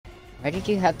Why did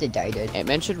you have to die, dude?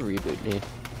 Ant-Man should reboot me.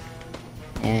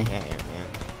 Eh. Yeah, Ant-Man.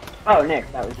 Oh,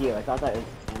 Nick, that was you. I thought that was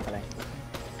Anthony.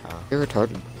 Oh, You're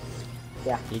retarded.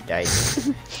 he died.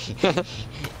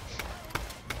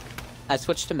 I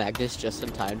switched to Magnus just in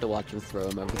time to watch him throw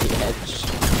him over the edge.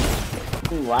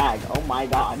 Lag. Oh my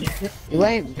god. Do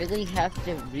I really have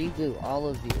to reboot all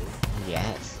of you?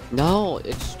 Yes. No,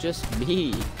 it's just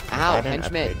me. Ow, I didn't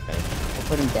henchman. upgrade, but I'll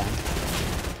put him down.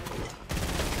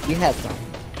 You have some.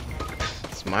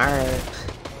 smart.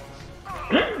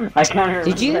 I can't remember.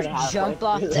 Did you halfway jump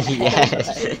off through the that.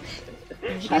 Yes.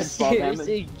 Did you That's fall damage.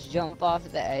 seriously jump off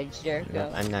the edge, Jericho?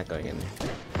 No, I'm not going in there.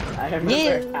 I remember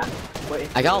Yeah. halfway I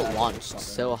through got that. launched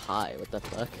so high, what the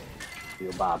fuck?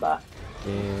 You baba.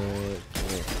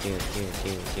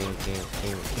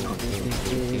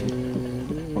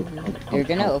 You're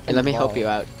gonna open And let me the help wall. you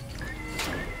out.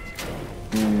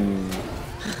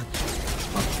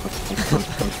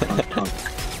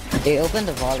 They opened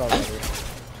the vault already.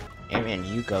 Ant-Man,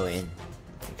 you go in.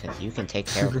 Because you can take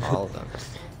care of all of them.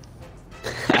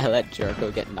 I let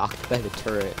Jericho get knocked by the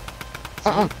turret.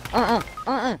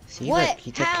 See, What? look,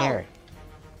 he took How? care.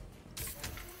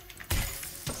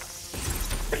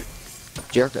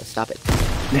 Jericho, stop it.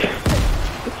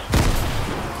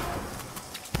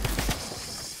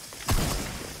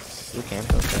 You can't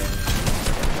go there.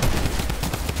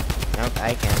 Nope,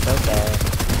 I can't go there.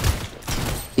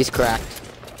 He's cracked.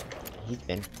 He's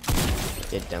been.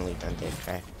 Did done did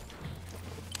crack.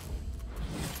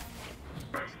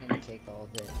 It's gonna take all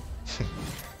of it.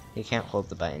 You can't hold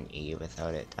the button E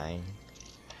without it dying.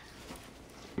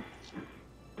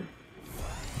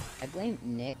 I blame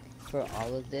Nick for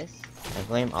all of this. I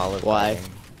blame Olive Why?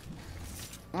 Garden.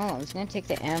 Oh, I was gonna take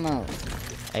the ammo.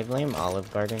 I blame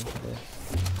Olive Garden for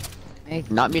this.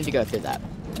 Not mean to go through that.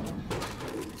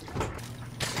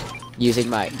 Using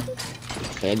my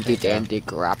handy dandy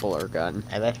grappler gun.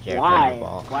 I left Jericho Why? in the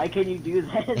wall. Why can you do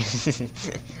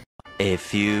this? A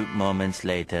few moments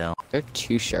later. There are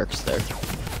two sharks there.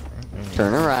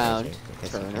 Turn around.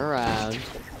 Turn around.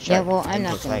 Yeah, well, I'm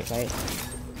not Just gonna like- fight.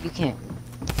 You can't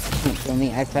kill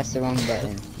me. I pressed the wrong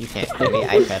button. You can't kill me,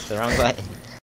 I pressed the wrong button.